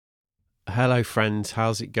Hello friends,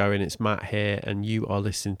 how's it going? It's Matt here, and you are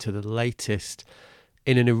listening to the latest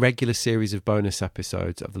in an irregular series of bonus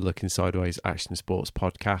episodes of the Looking Sideways Action Sports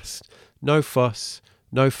podcast. No fuss,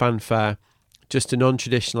 no fanfare, just a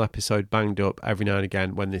non-traditional episode banged up every now and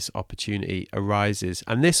again when this opportunity arises.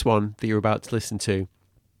 And this one that you're about to listen to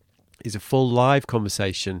is a full live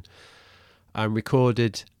conversation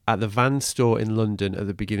recorded at the Van store in London at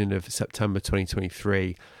the beginning of September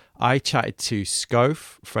 2023. I chatted to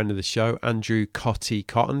Schoph, friend of the show, Andrew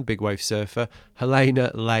Cotton, big wave surfer,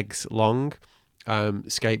 Helena Long,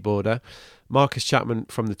 skateboarder, Marcus Chapman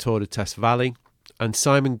from the Tour de Test Valley, and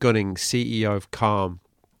Simon Gunning, CEO of Calm.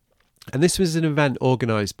 And this was an event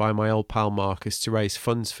organised by my old pal Marcus to raise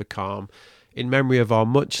funds for Calm in memory of our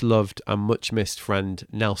much loved and much missed friend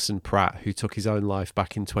Nelson Pratt, who took his own life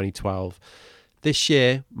back in 2012. This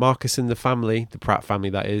year, Marcus and the family, the Pratt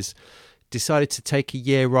family that is, decided to take a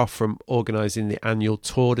year off from organising the annual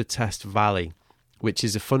Tour de Test Valley, which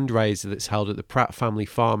is a fundraiser that's held at the Pratt family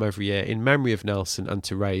farm every year in memory of Nelson and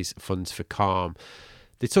to raise funds for Calm.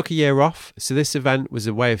 They took a year off, so this event was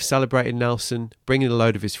a way of celebrating Nelson, bringing a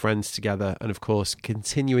load of his friends together, and of course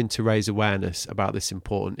continuing to raise awareness about this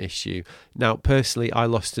important issue. Now, personally, I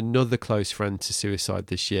lost another close friend to suicide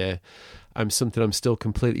this year. Something I'm still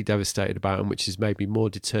completely devastated about, and which has made me more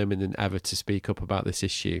determined than ever to speak up about this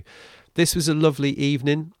issue. This was a lovely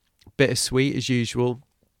evening, bittersweet as usual,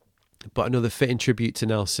 but another fitting tribute to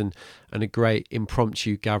Nelson and a great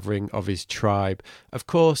impromptu gathering of his tribe. Of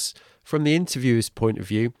course, from the interviewer's point of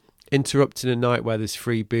view, interrupting a night where there's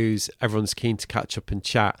free booze, everyone's keen to catch up and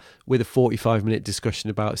chat with a 45-minute discussion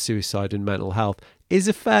about suicide and mental health is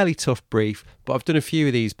a fairly tough brief, but I've done a few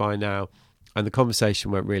of these by now, and the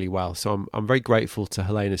conversation went really well. So I'm very grateful to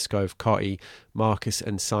Helena, Schoph, Cotty, Marcus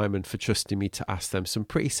and Simon for trusting me to ask them some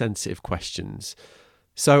pretty sensitive questions.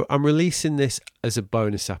 So I'm releasing this as a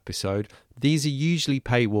bonus episode. These are usually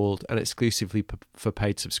paywalled and exclusively for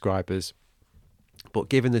paid subscribers. But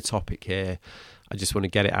given the topic here, I just want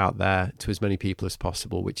to get it out there to as many people as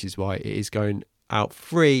possible, which is why it is going out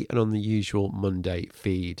free and on the usual Monday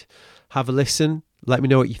feed. Have a listen. Let me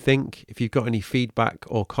know what you think. If you've got any feedback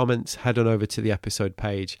or comments, head on over to the episode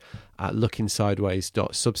page at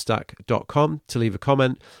lookingsideways.substack.com to leave a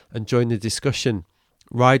comment and join the discussion.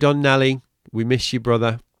 Ride on, Nelly. We miss you,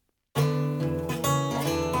 brother.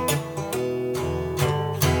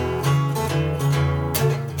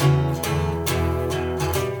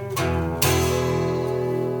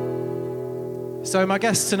 So my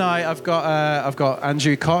guest tonight, I've got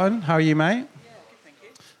Andrew Cotton. How are you, mate?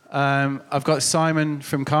 I've got Simon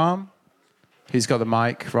from Calm, who's got the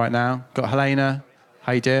mic right now. Got Helena.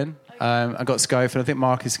 How you doing? I've got Schoph, and I think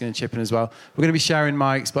Marcus is going to chip in as well. We're going to be sharing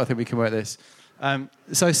mics, but I think we can work this.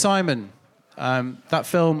 So Simon, that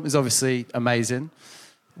film is obviously amazing.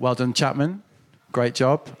 Well done, Chapman. Great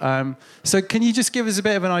job. So can you just give us a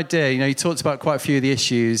bit of an idea? You know, you talked about quite a few of the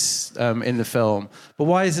issues in the film, but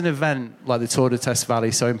why is an event like the Tour de Test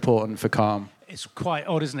Valley so important for Calm? It's quite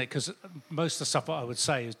odd, isn't it? Because most of the stuff I would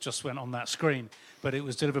say is just went on that screen, but it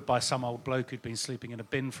was delivered by some old bloke who'd been sleeping in a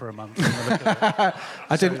bin for a month. I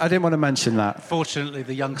didn't want to mention that. Fortunately,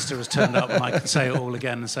 the youngster has turned up, and I can say it all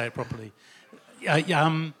again and say it properly.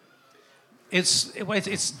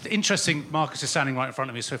 It's interesting. Marcus is standing right in front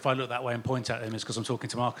of me, so if I look that way and point at him, it's because I'm talking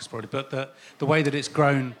to Marcus probably. But the way that it's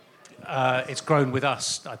grown with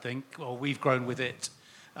us, I think, or we've grown with it.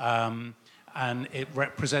 And it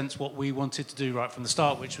represents what we wanted to do right from the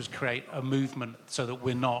start, which was create a movement so that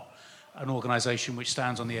we're not an organisation which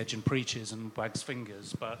stands on the edge and preaches and wags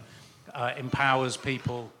fingers, but empowers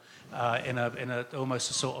people in a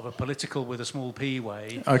almost a sort of a political with a small p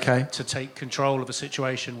way to take control of a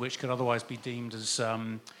situation which could otherwise be deemed as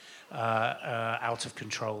out of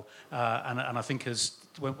control. And I think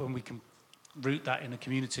when we can root that in a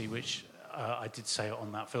community, which I did say it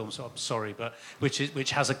on that film, so I'm sorry, but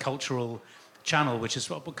which has a cultural channel, which is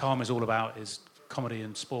what Calm is all about, is comedy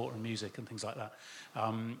and sport and music and things like that,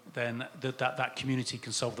 then that community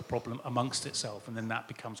can solve the problem amongst itself, and then that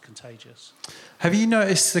becomes contagious. Have you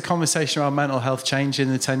noticed the conversation around mental health change in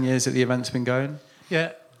the 10 years that the event's been going?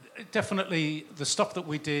 Yeah, definitely. The stuff that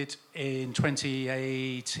we did in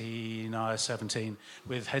 2018, 17,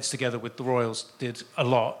 with Heads Together with the Royals did a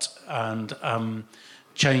lot, and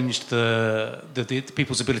changed the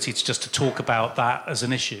people's ability to talk about that as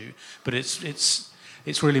an issue. But it's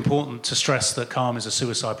really important to stress that Calm is a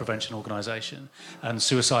suicide prevention organisation, and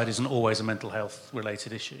suicide isn't always a mental health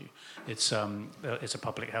related issue. It's a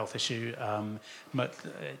public health issue. But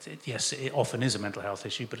yes, it often is a mental health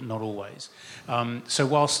issue, but not always. So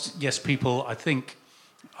whilst yes, people I think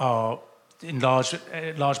are in large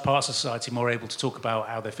parts of society more able to talk about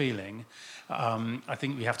how they're feeling. I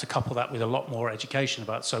think we have to couple that with a lot more education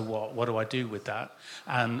about, so what do I do with that?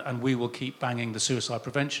 And we will keep banging the suicide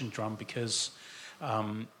prevention drum because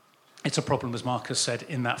it's a problem, as Marcus said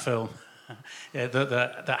in that film,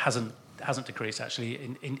 that hasn't decreased,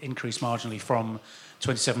 actually increased marginally from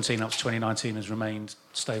 2017 up to 2019, has remained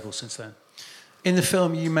stable since then. In the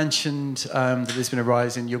film, you mentioned that there's been a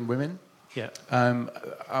rise in young women. Yeah. Am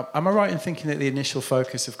I right in thinking that the initial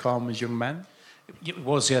focus of Calm was young men? It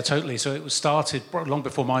was, yeah, totally. So it was started long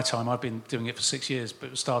before my time. I've been doing it for 6 years, but it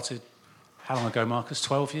was started, how long ago, Marcus?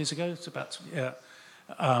 12 years ago? It's about, yeah.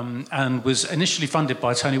 And was initially funded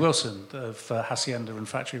by Tony Wilson of Hacienda and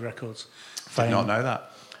Factory Records fame. Did not know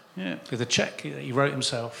that. Yeah, with a cheque that he wrote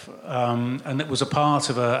himself. And it was a part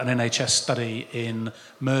of an NHS study in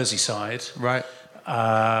Merseyside. Right.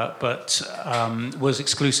 But was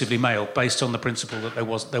exclusively male, based on the principle that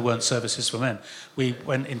there weren't services for men. We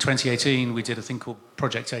went in 2018. We did a thing called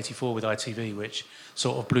Project 84 with ITV, which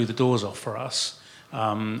sort of blew the doors off for us,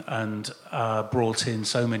 and brought in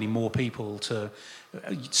so many more people to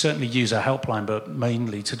certainly use our helpline, but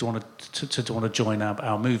mainly to want to join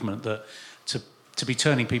our movement. That to be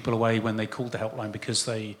turning people away when they called the helpline because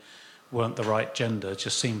they weren't the right gender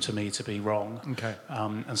just seemed to me to be wrong. Okay.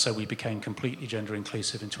 And so we became completely gender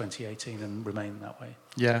inclusive in 2018 and remain that way.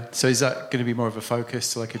 Yeah. So is that going to be more of a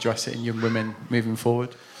focus to like address it in young women moving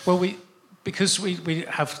forward? Well, because we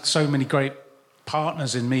have so many great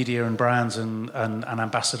partners in media and brands and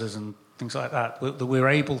ambassadors and things like that we're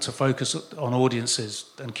able to focus on audiences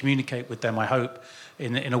and communicate with them, I hope,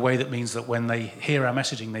 in a way that means that when they hear our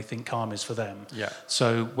messaging, they think Calm is for them. Yeah.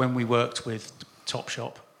 So when we worked with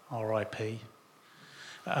Topshop, RIP.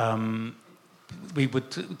 We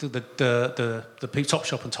would the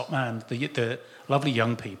Topshop and Topman, the lovely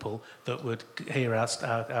young people that would hear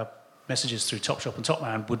our messages through Topshop and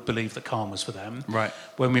Topman would believe that Calm was for them. Right.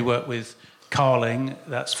 When we work with Carling,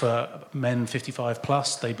 that's for men 55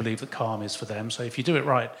 plus. They believe that Calm is for them. So if you do it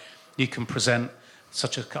right, you can present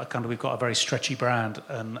such a kind of. We've got a very stretchy brand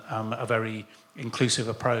and a very inclusive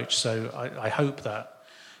approach. So I hope that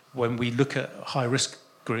when we look at high risk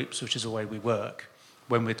groups, which is the way we work,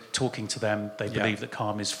 when we're talking to them, they believe that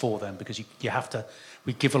Calm is for them, because you have to,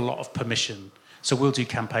 we give a lot of permission. So we'll do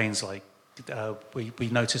campaigns like, we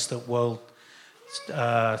noticed that World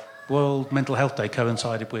Mental Health Day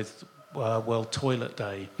coincided with World Toilet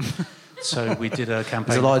Day. So we did a campaign.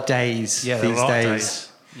 There's a lot of days these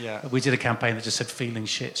days. Yeah. We did a campaign that just said feeling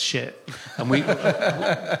shit. And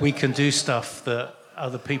we can do stuff that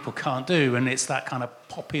other people can't do, and it's that kind of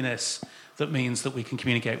poppiness that means that we can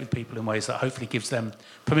communicate with people in ways that hopefully gives them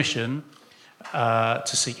permission to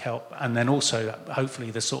seek help, and then also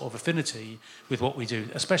hopefully the sort of affinity with what we do,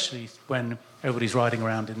 especially when everybody's riding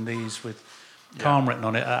around in these with Calm written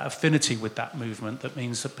on it, affinity with that movement that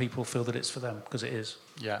means that people feel that it's for them, because it is.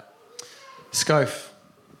 Yeah. Schoph,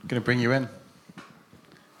 I'm going to bring you in.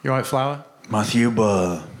 You all right, Flower? Matthew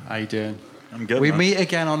Burr. How you doing? I'm good, We man. meet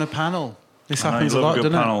again on a panel. This happens a lot,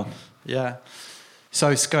 doesn't panel. it? Yeah.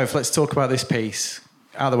 So, Schoph, let's talk about this piece.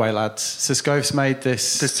 Out of the way, lads. So, Schoph's made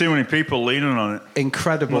this... There's too many people leaning on it.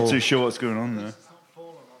 Incredible... I'm not too sure what's going on there.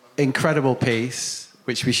 Incredible piece,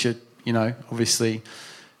 which we should, obviously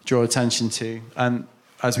draw attention to. And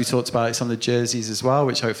as we talked about, it's on the jerseys as well,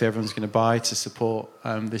 which hopefully everyone's going to buy to support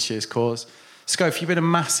this year's cause. Schoph, you've been a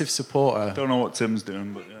massive supporter. Don't know what Tim's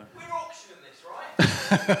doing, but yeah. We're auctioning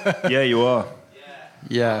this, right? Yeah, you are.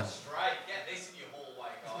 Yeah. Straight. Get this in your hallway,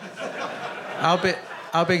 guys.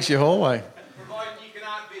 How big's your hallway? Provided you can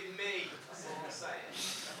outbid me. That's all I'm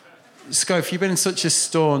saying. Schoph, you've been such a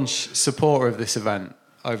staunch supporter of this event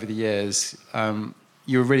over the years.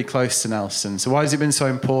 You were really close to Nelson. So why has it been so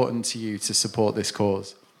important to you to support this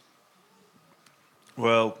cause?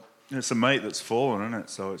 Well, it's a mate that's fallen, isn't it?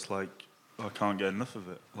 So it's like, I can't get enough of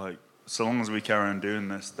it. Like, so long as we carry on doing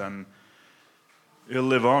this, then it'll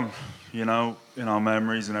live on, in our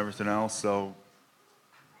memories and everything else. So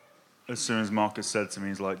as soon as Marcus said to me,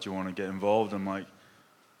 he's like, do you want to get involved? I'm like,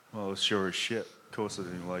 well, sure as shit. Of course I do.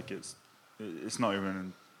 Like, it's not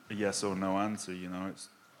even a yes or no answer,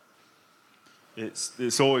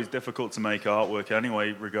 It's always difficult to make artwork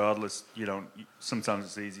anyway, regardless. Sometimes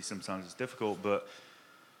it's easy, sometimes it's difficult, but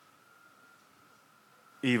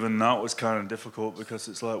even that was kind of difficult because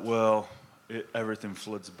it's like, well, everything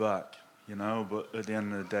floods back, but at the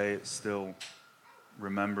end of the day, it's still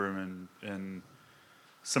remember him in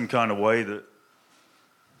some kind of way that,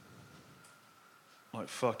 like,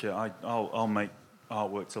 fuck it, I'll make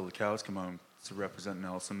artwork till the cows come home to represent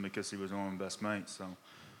Nelson because he was one of my best mates, so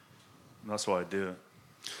that's why I do it.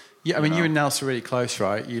 Yeah, I mean, you and Nelson are really close,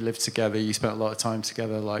 right? You lived together, you spent a lot of time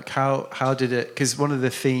together. Like, how did it... Because one of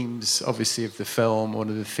the themes, obviously, of the film, one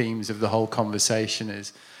of the themes of the whole conversation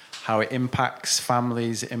is how it impacts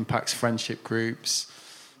families, it impacts friendship groups.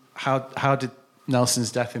 How did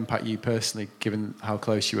Nelson's death impact you personally, given how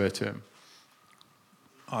close you were to him?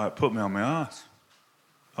 Oh, it put me on my arse.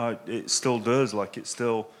 It still does. Like, it's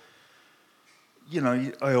still... You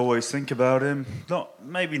know, I always think about him.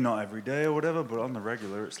 Maybe not every day or whatever, but on the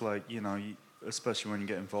regular, it's like, you know, especially when you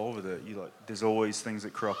get involved with it, there's always things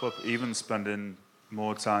that crop up. Even spending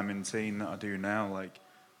more time in teen than I do now, like,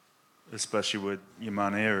 especially with your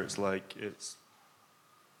man here, it's like it's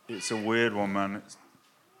a weird one, man.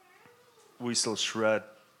 We still shred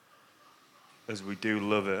as we do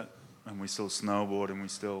love it, and we still snowboard, and we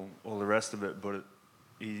still all the rest of it. But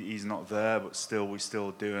he's not there, but still we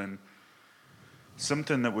still doing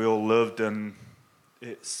something that we all loved, and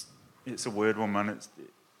it's a weird one, man.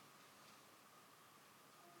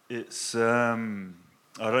 It's I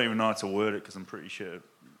don't even know how to word it because I'm pretty sure,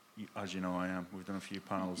 as you know, I am. We've done a few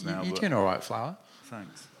panels now. You're doing all right, Flower.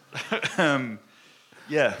 Thanks.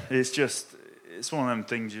 Yeah, it's one of them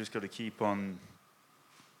things you just got to keep on.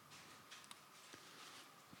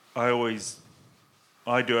 I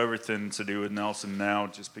do everything to do with Nelson now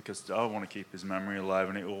just because I want to keep his memory alive,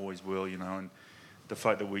 and it always will, you know. And the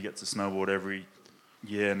fact that we get to snowboard every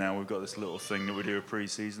year now, we've got this little thing that we do, a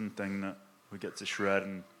pre-season thing that we get to shred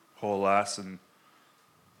and haul ass, and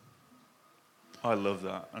I love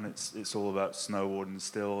that. And it's all about snowboarding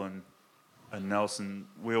still, and Nelson,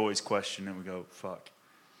 we always question it. We go, fuck,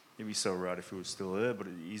 it'd be so rad if he was still here, but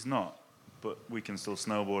he's not. But we can still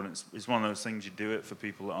snowboard, and it's one of those things you do it for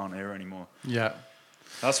people that aren't here anymore. Yeah.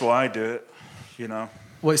 That's why I do it, you know.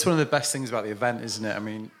 Well, it's one of the best things about the event, isn't it? I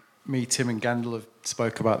mean, me, Tim and Gendel have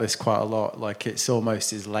spoke about this quite a lot. Like, it's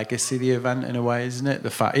almost his legacy, the event, in a way, isn't it?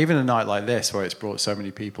 The fact, even a night like this, where it's brought so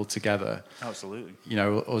many people together. Absolutely. You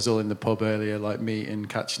know, us all in the pub earlier, like meeting,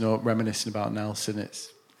 catching up, reminiscing about Nelson.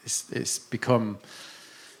 It's become,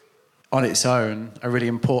 on its own, a really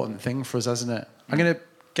important thing for us, hasn't it? I'm going to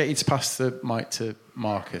get you to pass the mic to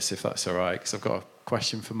Marcus, if that's all right, because I've got a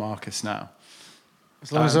question for Marcus now.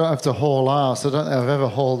 As long as I don't have to haul ass. I don't think I've ever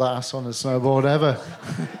hauled ass on a snowboard, ever.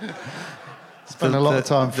 Spent a lot of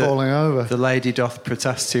time falling over. The lady doth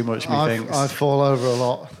protest too much, methinks. I fall over a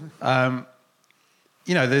lot.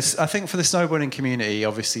 You know, I think for the snowboarding community,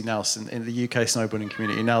 obviously Nelson, in the UK snowboarding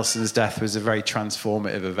community, Nelson's death was a very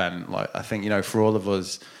transformative event. Like, I think, you know, for all of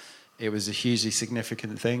us, it was a hugely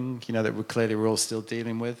significant thing, you know, that we're all still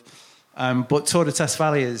dealing with. But Tour de Test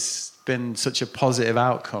Valley has been such a positive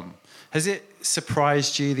outcome. Has it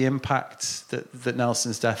surprised you, the impact that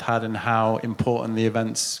Nelson's death had, and how important the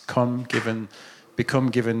events become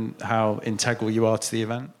given how integral you are to the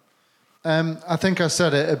event? I think I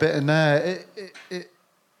said it a bit in there.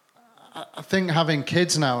 I think having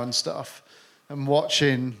kids now and stuff, and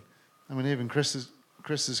watching, I mean, even Chris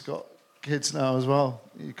has got kids now as well,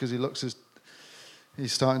 because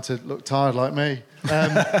he's starting to look tired like me.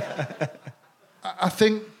 I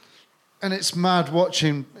think, and it's mad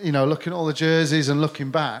watching, you know, looking at all the jerseys and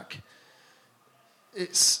looking back.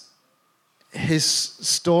 It's his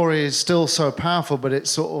story is still so powerful, but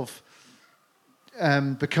it's sort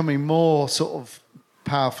of becoming more sort of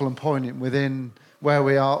powerful and poignant within where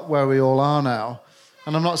we all are now.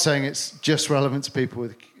 And I'm not saying it's just relevant to people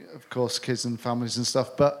with, of course, kids and families and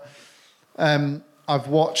stuff, but I've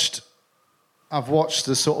watched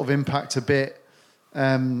the sort of impact a bit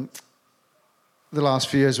the last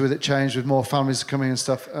few years with it changed, with more families coming and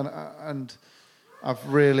stuff, and I've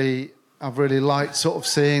really liked sort of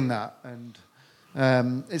seeing that, and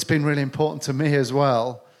it's been really important to me as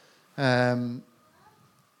well,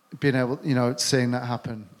 being able, you know, seeing that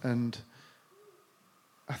happen. And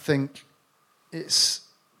I think it's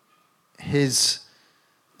his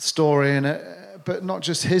story, but not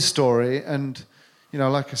just his story. And, you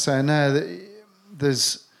know, like I say in there,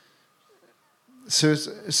 there's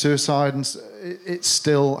suicide, and it's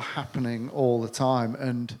still happening all the time.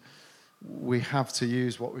 And we have to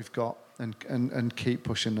use what we've got and keep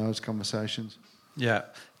pushing those conversations. Yeah.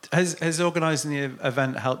 Has organising the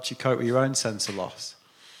event helped you cope with your own sense of loss?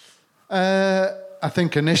 I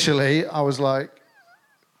think initially I was like,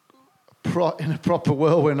 in a proper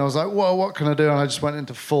whirlwind. I was like, whoa, what can I do? And I just went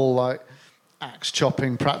into full like axe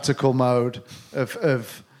chopping practical mode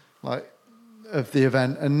of the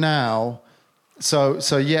event. And now,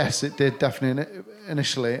 so yes, it did definitely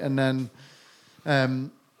initially. And then,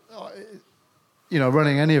 you know,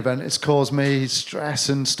 running any event, it's caused me stress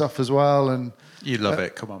and stuff as well. And you love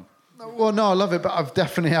it, come on. Well, no, I love it, but I've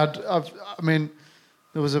definitely had, I mean,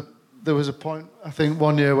 there was there was a point, I think,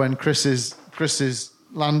 one year when Chris's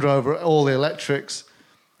Land Rover, all the electrics,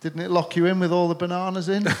 didn't it lock you in with all the bananas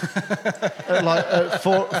in? at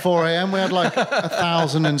 4 a.m. we had like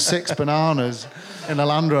 1,006 bananas in a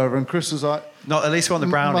Land Rover, and Chris was like, not at least one of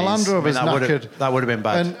the brownies. My Land Rover's knackered. That would have been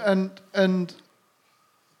bad.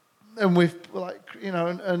 And we've, like, you know,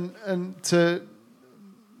 and to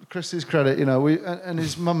Chris's credit, you know, and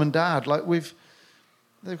his mum and dad, like,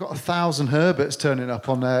 they've got 1,000 Herberts turning up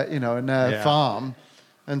on their, you know, in their farm,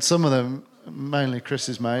 and some of them, mainly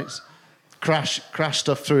Chris's mates, crash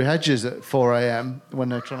stuff through hedges at 4 a.m. when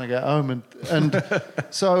they're trying to get home, and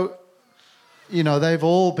so, you know, they've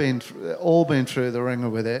all been through the ringer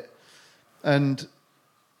with it, but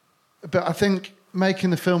I think making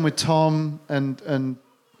the film with Tom and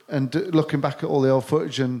looking back at all the old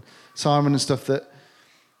footage and Simon and stuff, that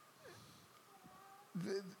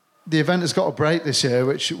the event has got a break this year,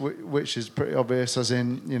 which is pretty obvious, as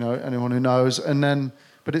in, you know, anyone who knows. And then,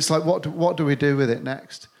 but it's like, what do we do with it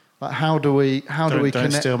next? Like, how do we connect?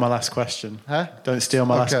 Don't steal my last question. Huh? Don't steal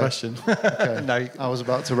my last question. Okay. No, I was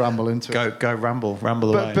about to ramble into it. Go ramble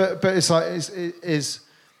away. But it's like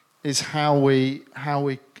is how we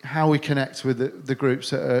connect with the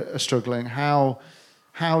groups that are struggling. How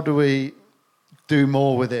do we do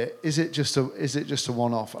more with it? Is it just a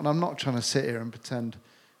one-off? And I'm not trying to sit here and pretend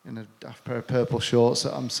in a daft pair of purple shorts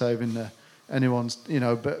that I'm saving anyone's, you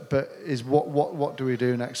know, but is what do we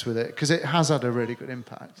do next with it? Because it has had a really good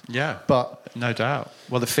impact. Yeah, but no doubt.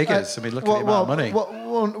 Well, the figures. I mean, look at the amount of money.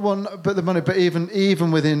 But the money. But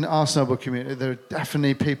even within our snowboard community, there are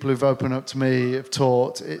definitely people who've opened up to me, have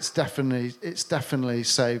taught. It's definitely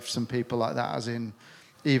saved some people like that, as in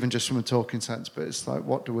even just from a talking sense. But it's like,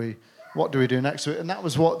 what do we do next to it? And that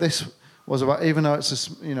was what this was about. Even though it's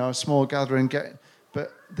a small gathering,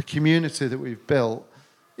 but the community that we've built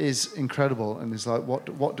is incredible, and it's like,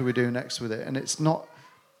 what do we do next with it? And it's not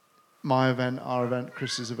my event, our event,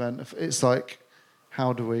 Chris's event. It's like,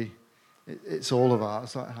 how do we? It's all of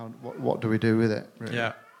ours. Like, what do we do with it? Really?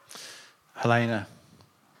 Yeah, Helena,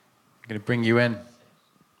 I'm going to bring you in.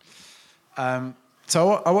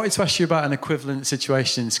 So I wanted to ask you about an equivalent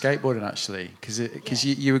situation in skateboarding, actually, because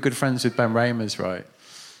you were good friends with Ben Ramers, right?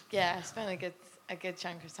 Yeah, I spent a good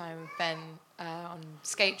chunk of time with Ben on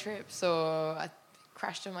skate trips, or I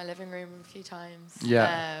crashed in my living room a few times.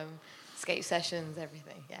 Yeah. Skate sessions,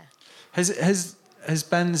 everything. Yeah. Has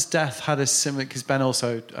Ben's death had a similar? Because Ben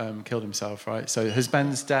also killed himself, right? So has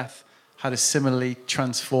Ben's death had a similarly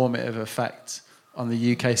transformative effect on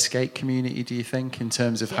the UK skate community, do you think, in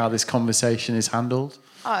terms of how this conversation is handled?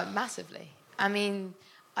 Oh, massively. I mean,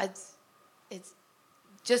 it's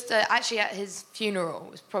just actually at his funeral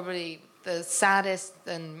was probably the saddest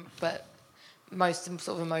but most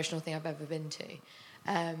sort of emotional thing I've ever been to.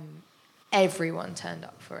 Everyone turned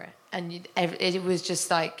up for it, and it was just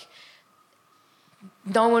like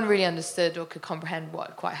no one really understood or could comprehend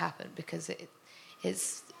what quite happened, because it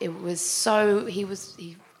was so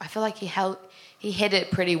I feel like he hid it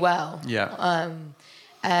pretty well. Yeah.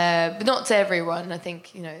 But not to everyone. I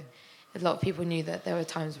think, you know, a lot of people knew that there were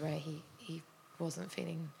times where he wasn't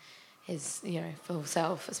feeling his, you know, full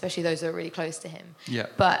self, especially those that are really close to him. Yeah.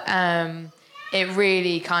 But it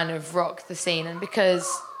really kind of rocked the scene, and because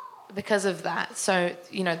of that, so,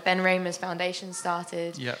 you know, Ben Ramers Foundation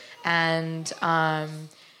started. Yeah. And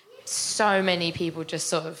so many people just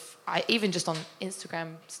sort of, even just on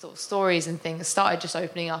Instagram sort of stories and things, started just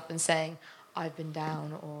opening up and saying, I've been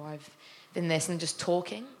down, or I've been this, and just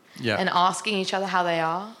talking and asking each other how they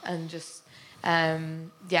are, and just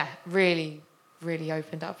really, really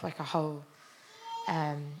opened up like a whole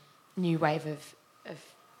new wave of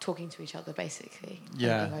talking to each other, basically.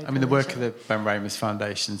 Yeah, I mean, the work of the Ben Ramers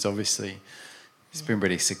Foundation's obviously, it's been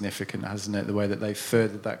really significant, hasn't it? The way that they've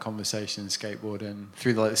furthered that conversation in skateboarding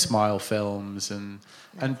through the Smile films and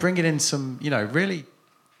bringing in some, you know, really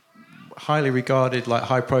highly regarded, like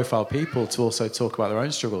high-profile people to also talk about their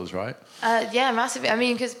own struggles, right? Yeah, massively. I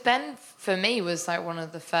mean, because Ben, for me, was like one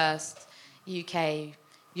of the first UK,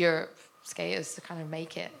 Europe skaters to kind of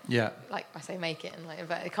make it. Yeah. Like, I say make it in like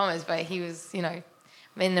inverted commas, but he was, you know,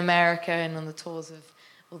 in America and on the tours of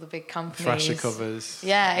all the big companies. Thrasher covers.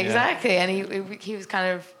 Yeah, exactly. Yeah. And he was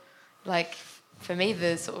kind of like, for me,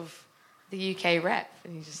 the sort of the UK rep,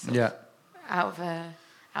 and he just sort of out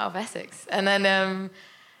of Essex. And then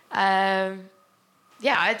I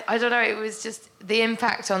don't know, it was just the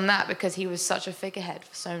impact on that, because he was such a figurehead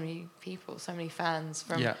for so many people, so many fans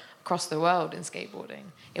from across the world in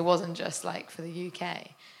skateboarding. It wasn't just like for the UK.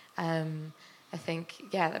 I think,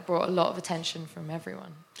 that brought a lot of attention from everywhere.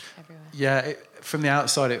 Yeah, from the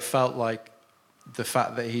outside, it felt like the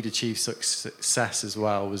fact that he'd achieved success as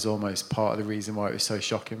well was almost part of the reason why it was so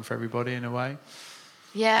shocking for everybody in a way.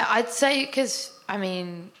 Yeah, I'd say because, I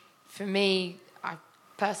mean, for me, I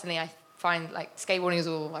find like skateboarding is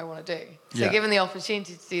all I want to do. So given the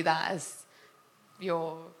opportunity to do that as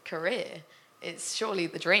your career, it's surely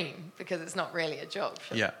the dream because it's not really a job.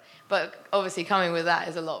 Yeah. But obviously coming with that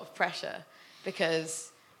is a lot of pressure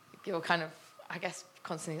because you're kind of, I guess,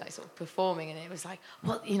 constantly like sort of performing, and it was like,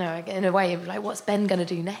 what, you know, in a way, like, what's Ben going to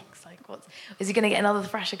do next? Like, is he going to get another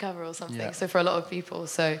Thrasher cover or something? Yeah. So for a lot of people,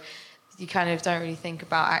 so you kind of don't really think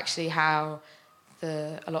about actually how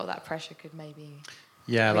a lot of that pressure could maybe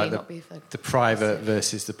really like the private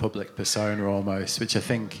versus the public persona almost, which I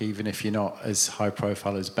think even if you're not as high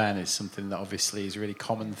profile as Ben is something that obviously is a really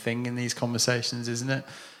common thing in these conversations, isn't it?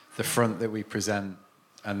 The front that we present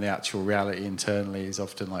and the actual reality internally is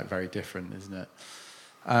often like very different, isn't it?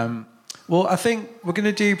 Well, I think we're going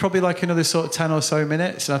to do probably like another sort of 10 or so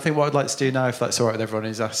minutes, and I think what I'd like to do now, if that's all right with everyone,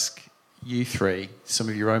 is ask you three some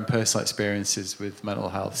of your own personal experiences with mental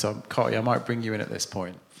health. So, Cotty, I might bring you in at this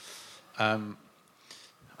point.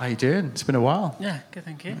 How you doing? It's been a while. Yeah, good,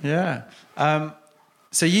 thank you. Yeah.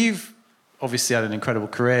 So you've obviously had an incredible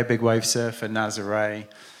career, big wave surfer, Nazare,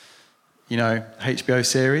 you know, HBO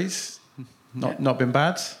series, not been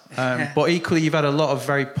bad. But equally, you've had a lot of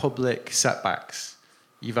very public setbacks.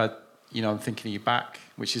 You've had, you know, I'm thinking of your back,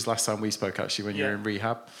 which is last time we spoke actually when you were in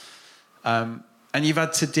rehab. And you've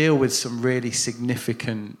had to deal with some really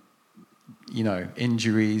significant, you know,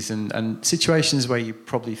 injuries and situations where you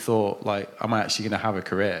probably thought, like, am I actually going to have a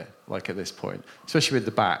career, like, at this point? Especially with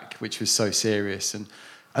the back, which was so serious and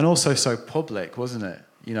also so public, wasn't it?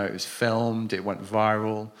 You know, it was filmed, it went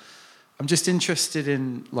viral. I'm just interested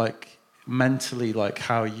in, like, mentally, like,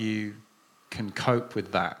 how you can cope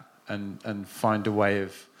with that and find a way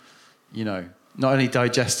of, you know, not only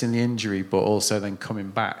digesting the injury, but also then coming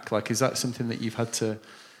back. Like, is that something that you've had to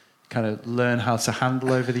kind of learn how to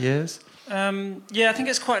handle over the years? Yeah, I think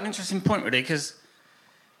it's quite an interesting point, really, because,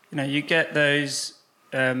 you know, you get those,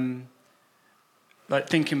 like,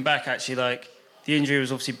 thinking back, actually, like, the injury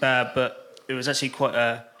was obviously bad, but it was actually quite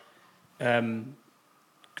a,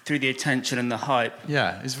 through the attention and the hype.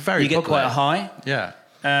 Yeah, it's very You get quite a high. Yeah.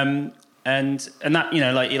 And that, you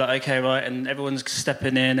know, like, you're like, okay, right, and everyone's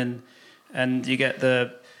stepping in, and you get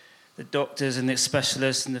the doctors and the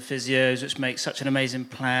specialists and the physios, which make such an amazing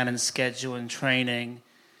plan and schedule and training.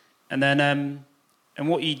 And then, and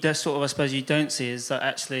what you just sort of, I suppose, you don't see is that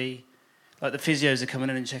actually, like, the physios are coming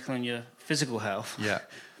in and checking on your physical health. Yeah.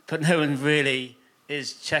 But no one really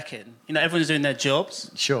is checking. You know, everyone's doing their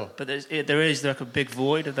jobs. Sure. But there is like a big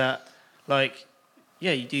void of that. Like,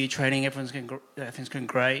 yeah, you do your training, everything's going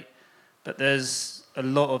great. But there's a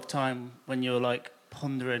lot of time when you're, like,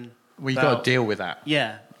 pondering. Well, you've got to deal with that.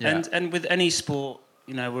 Yeah. And with any sport,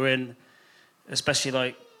 you know, we're in, especially,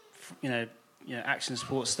 like, you know, action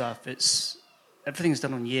sports stuff, everything's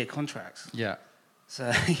done on year contracts. Yeah.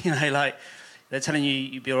 So, you know, like, they're telling you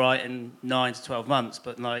you'd be all right in 9 to 12 months,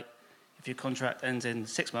 but, like, if your contract ends in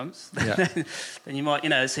 6 months, then you might, you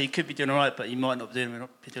know, so you could be doing all right, but you might not be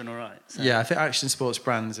doing all right. So. Yeah, I think action sports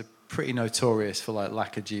brands are pretty notorious for, like,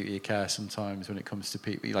 lack of duty of care sometimes when it comes to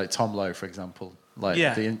people, like Tom Lowe, for example, like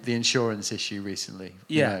the insurance issue recently.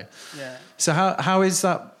 You know. Yeah. So how is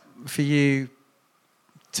that for you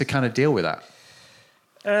to kind of deal with that?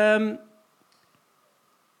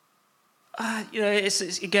 You know,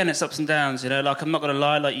 it's ups and downs. You know, like, I'm not going to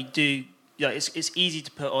lie. Like, you do. Yeah, it's easy to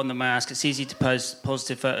put on the mask. It's easy to post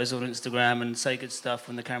positive photos on Instagram and say good stuff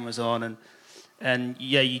when the camera's on, and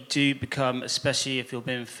yeah, you do become, especially if you're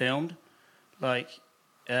being filmed, like,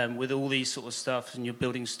 with all these sort of stuff, and you're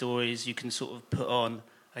building stories. You can sort of put on,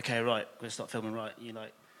 okay, right, we're gonna start filming, right? You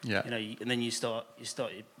like, you know, and then you start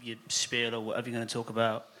your spiel or whatever you're going to talk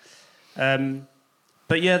about.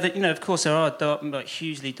 But yeah, you know, of course, there are dark, like,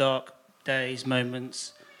 hugely dark days,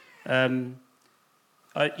 moments.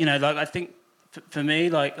 You know, like, I think for me,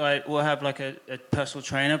 like, I will have, like, a personal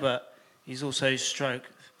trainer, but he's also stroke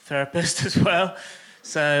therapist as well.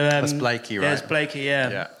 So that's Blakey, right? Yeah, it's Blakey.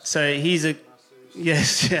 Yeah. So he's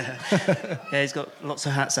he's got lots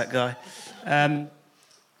of hats, that guy.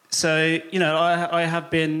 So, you know, I have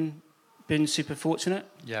been super fortunate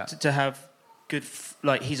to have good,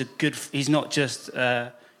 like, he's not just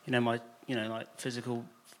you know, my, you know, like, physical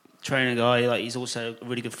trainer guy. Like, he's also a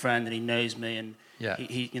really good friend, and he knows me, and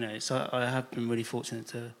he you know, so I have been really fortunate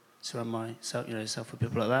to surround myself, you know, with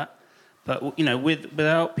people like that. But, you know,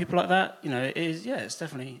 without people like that, you know, it's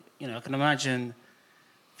definitely, you know, I can imagine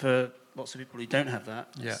for lots of people who don't have that,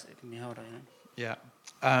 it can be harder, you know. Yeah.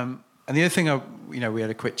 And the other thing, you know, we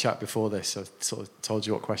had a quick chat before this, so I sort of told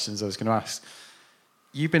you what questions I was going to ask.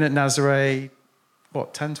 you've been at Nazare,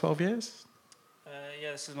 what, 10, 12 years?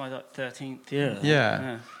 Yeah, this is my 13th year.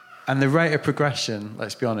 Yeah. And the rate of progression,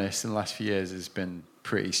 let's be honest, in the last few years has been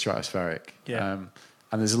pretty stratospheric. Yeah.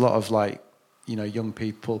 And there's a lot of young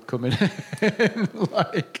people coming in,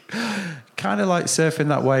 kind of like surfing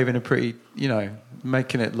that wave in a pretty,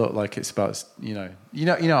 making it look like it's about, you know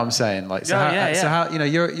what I'm saying? So how,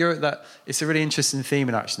 you're at that, it's a really interesting theme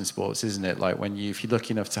in action sports, isn't it? Like if you're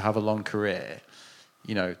lucky enough to have a long career,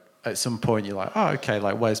 at some point you're like, oh, okay,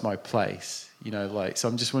 where's my place? So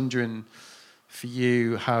I'm just wondering for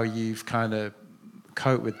you how you've kind of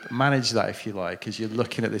manage that, if you like, as you're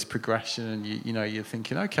looking at this progression and you're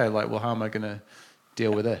thinking, okay, well, how am I going to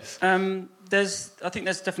deal with this? I think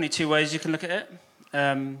there's definitely two ways you can look at it.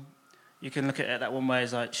 You can look at it that one way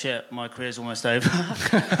as like, shit, my career's almost over.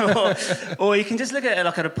 or you can just look at it in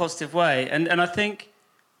a positive way. And I think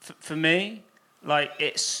for me,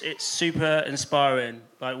 it's super inspiring,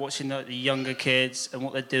 watching the younger kids and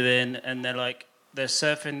what they're doing, and they're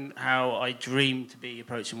surfing how I dream to be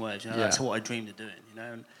approaching waves. That's what I dreamed of doing.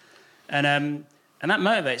 And that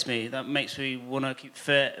motivates me. That makes me want to keep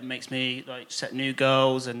fit. It makes me set new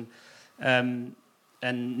goals and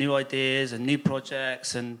new ideas and new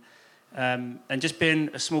projects and just being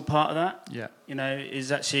a small part of that. Yeah.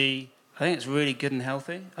 Is actually, I think it's really good and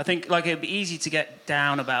healthy. I think it'd be easy to get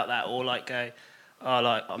down about that or go,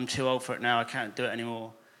 oh, I'm too old for it now. I can't do it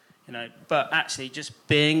anymore. But actually just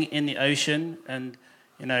being in the ocean and,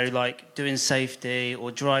 doing safety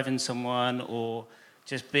or driving someone or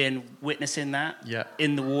just witnessing that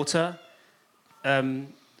in the water, it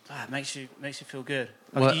makes you feel good.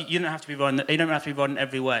 You don't have to be riding. You don't have to be riding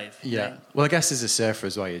every wave. Yeah. Well, I guess as a surfer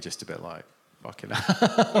as well, you're just a bit fucking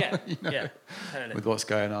hell. Yeah. Yeah. Totally. With what's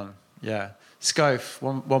going on. Yeah. Schoph,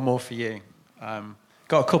 one more for you.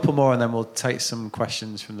 Got a couple more, and then we'll take some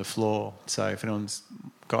questions from the floor. So if anyone's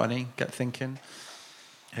got any, get thinking.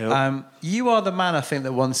 You are the man, I think,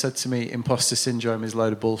 that once said to me, imposter syndrome is a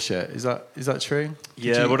load of bullshit. Is that true?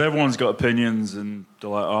 But everyone's got opinions, and they're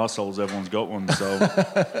like arseholes, everyone's got one, so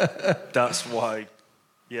that's why,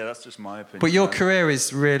 that's just my opinion. But your career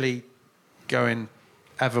is really going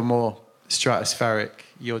ever more stratospheric.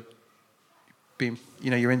 You're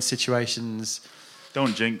you're in situations...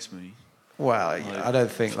 Don't jinx me. Well, I don't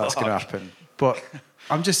think that's going to happen. But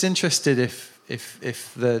I'm just interested if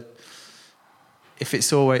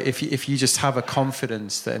you just have a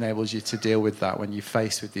confidence that enables you to deal with that when you're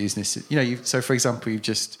faced with these. So for example, you've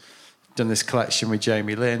just done this collection with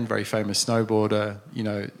Jamie Lynn, very famous snowboarder,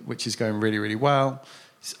 which is going really, really well.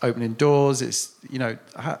 It's opening doors. It's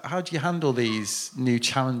how do you handle these new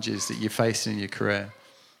challenges that you're facing in your career?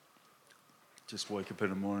 Just wake up in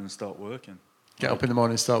the morning and start working. Get up in the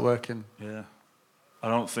morning and start working. Yeah. I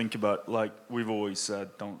don't think about, we've always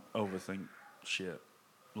said, don't overthink shit.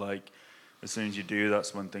 As soon as you do,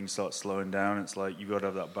 that's when things start slowing down. It's you've got to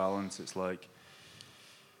have that balance. It's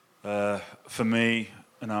for me,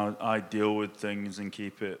 and how I deal with things and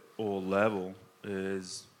keep it all level,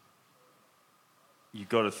 is you've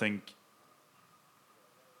got to think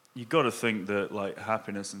that,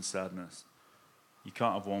 happiness and sadness, you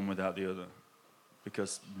can't have one without the other.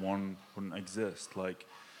 Because one wouldn't exist. Light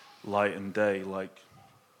and day,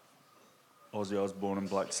 Ozzy Osbourne and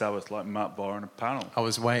Black Sabbath, Matt Barr and a panel. I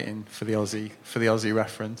was waiting for the Ozzy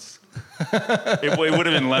reference. it would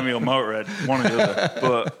have been Lemmy or Motorhead, one or the other.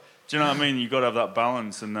 But do you know what I mean? You've got to have that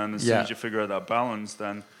balance, and then as soon as you figure out that balance,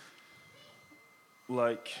 then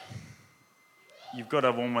you've got to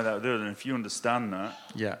have one without the other. And if you understand that,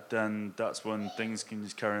 then that's when things can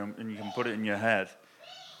just carry on, and you can put it in your head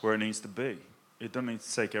where it needs to be. It doesn't need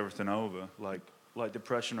to take everything over. Like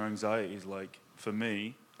depression or anxiety is for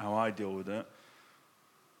me, how I deal with it.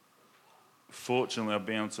 Fortunately, I've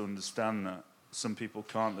been able to understand that. Some people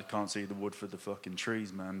can't. They can't see the wood for the fucking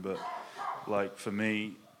trees, man. But for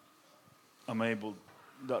me, I'm able.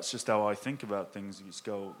 That's just how I think about things. You just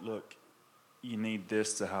go, look, you need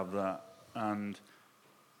this to have that. And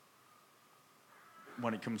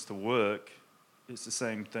when it comes to work, it's the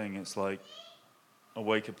same thing. It's I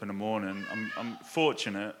wake up in the morning. I'm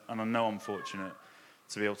fortunate, and I know I'm fortunate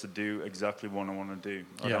to be able to do exactly what I want to do.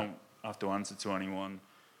 I don't have to answer to anyone.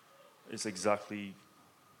 It's exactly,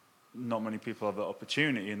 not many people have that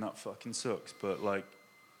opportunity, and that fucking sucks. But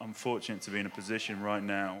I'm fortunate to be in a position right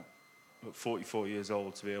now, at 44 years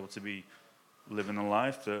old, to be able to be living a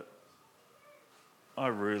life that I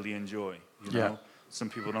really enjoy. You know, some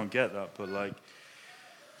people don't get that, but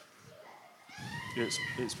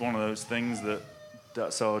it's one of those things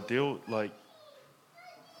that's how I deal.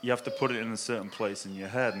 You have to put it in a certain place in your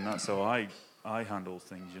head, and that's how I handle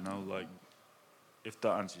things. if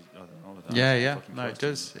that answers, I don't know. Yeah. No, it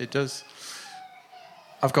does. It does.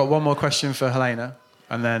 I've got one more question for Helena,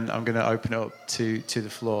 and then I'm going to open it up to the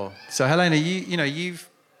floor. So, Helena, you've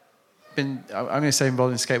been, I'm going to say,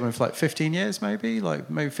 involved in skateboarding for like 15 years, maybe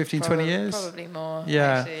 15, 20 years? Probably more,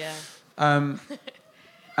 yeah. actually, yeah.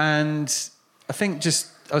 And I think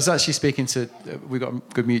I was actually speaking to, we got a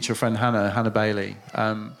good mutual friend, Hannah Bailey.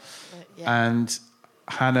 And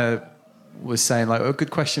Hannah was saying, like, a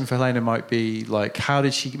good question for Helena might be, like, how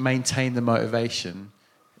did she maintain the motivation,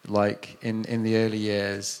 like, in the early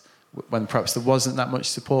years when perhaps there wasn't that much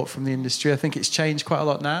support from the industry? I think it's changed quite a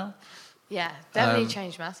lot now. Yeah, definitely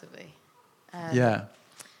changed massively. Yeah.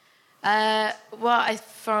 Well,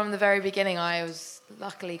 from the very beginning, I was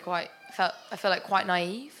luckily I felt like quite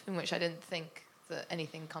naive, in which I didn't think that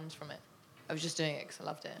anything comes from it. I was just doing it because I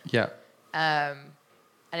loved it. Yeah. And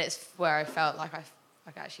it's where I felt like I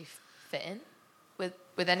could actually fit in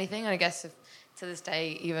with anything. And I guess to this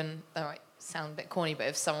day, even though it might sound a bit corny, but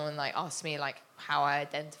if someone like asked me like how I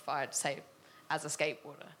identified, say, as a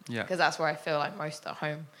skateboarder, because that's where I feel like most at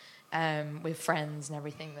home, with friends and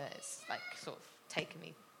everything that it's like sort of taken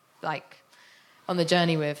me like on the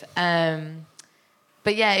journey with.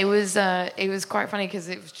 But yeah, it was quite funny because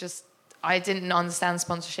it was just, I didn't understand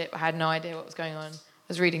sponsorship. I had no idea what was going on. I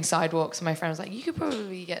was reading Sidewalks and my friend was like, you could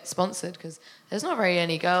probably get sponsored because there's not very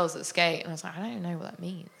many girls that skate. And I was like, I don't even know what that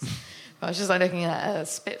means. But I was just like looking at a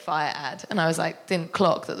Spitfire ad and I was like, didn't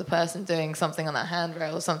clock that the person doing something on that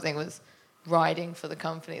handrail or something was riding for the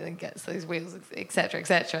company that gets those wheels, et cetera, et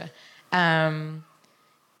cetera. Then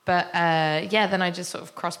I just sort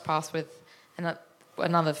of crossed paths with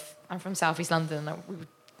another, I'm from Southeast London, and we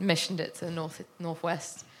missioned it to the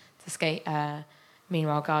northwest to skate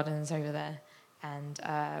Meanwhile Gardens over there, and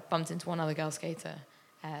bumped into one other girl skater,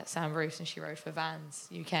 Sam Bruce, and she rode for Vans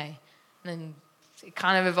UK. And then it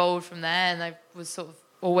kind of evolved from there, and I was sort of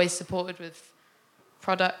always supported with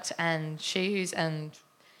product and shoes, and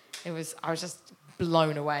I was just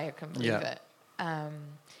blown away. I couldn't believe it.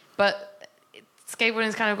 But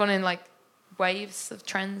skateboarding's kind of gone in like waves of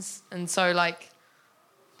trends, and so like,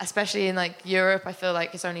 especially in like Europe, I feel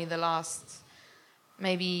like it's only the last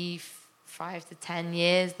maybe 5 to 10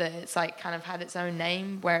 years that it's like kind of had its own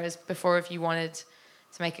name. Whereas before, if you wanted to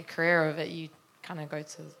make a career of it, you kind of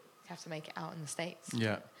have to make it out in the States.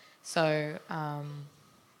 Yeah. So, and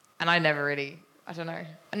I never really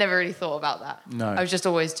thought about that. No. I was just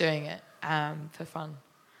always doing it for fun,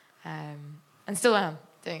 and still am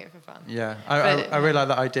doing it for fun. Yeah, I really like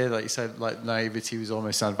that idea that you said, like, naivety was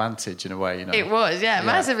almost an advantage in a way, you know. It was,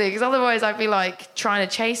 massively, because otherwise I'd be like trying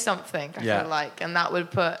to chase something, I feel like, and that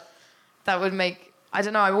would make, I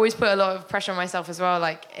don't know, I've always put a lot of pressure on myself as well,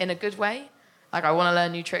 like in a good way. Like I want to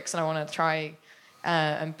learn new tricks and I want to try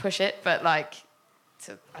and push it, but like,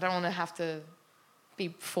 I don't want to have to be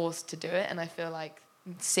forced to do it, and I feel like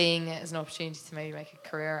seeing it as an opportunity to maybe make a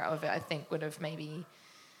career out of it, I think would have maybe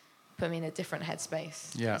put me in a different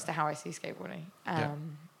headspace as to how I see skateboarding.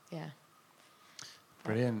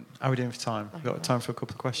 Brilliant. How are we doing for time? We've got time for a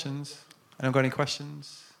couple of questions. Anyone got any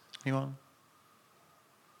questions? Anyone?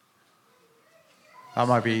 That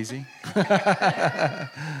might be easy.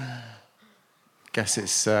 Guess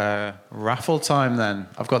it's raffle time then.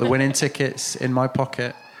 I've got the winning tickets in my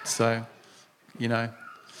pocket, so, you know. Is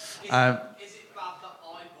it bad that I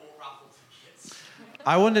bought raffle tickets?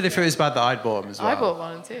 I wondered if it was bad that I'd bought them as well. I bought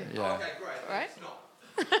one too. Yeah. Okay, great. Right? It's not.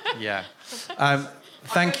 Yeah.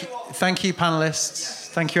 Thank you, panelists.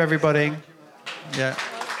 Thank you, everybody. Yeah.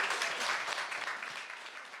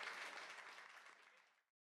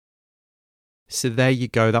 So there you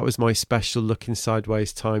go. That was my special Looking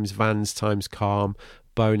Sideways times Vans times Calm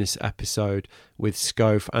bonus episode with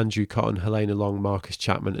Schoph, Andrew Cotton, Helena Long, Marcus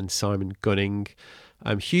Chapman and Simon Gunning.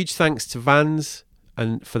 Huge thanks to Vans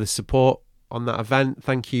and for the support on that event.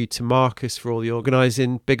 Thank you to Marcus for all the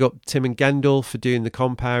organising. Big up Tim and Gendel for doing the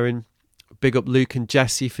comparing. Big up Luke and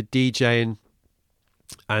Jesse for DJing.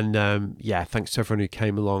 And thanks to everyone who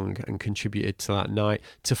came along and contributed to that night.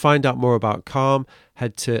 To find out more about Calm,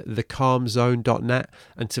 head to thecalmzone.net.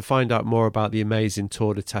 And to find out more about the amazing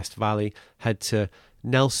Tour de Test Valley, head to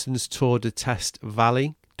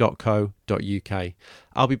nelsonstourdetestvalley.co.uk.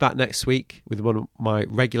 I'll be back next week with one of my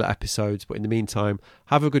regular episodes, but in the meantime,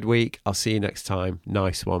 have a good week. I'll see you next time.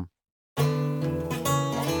 Nice one.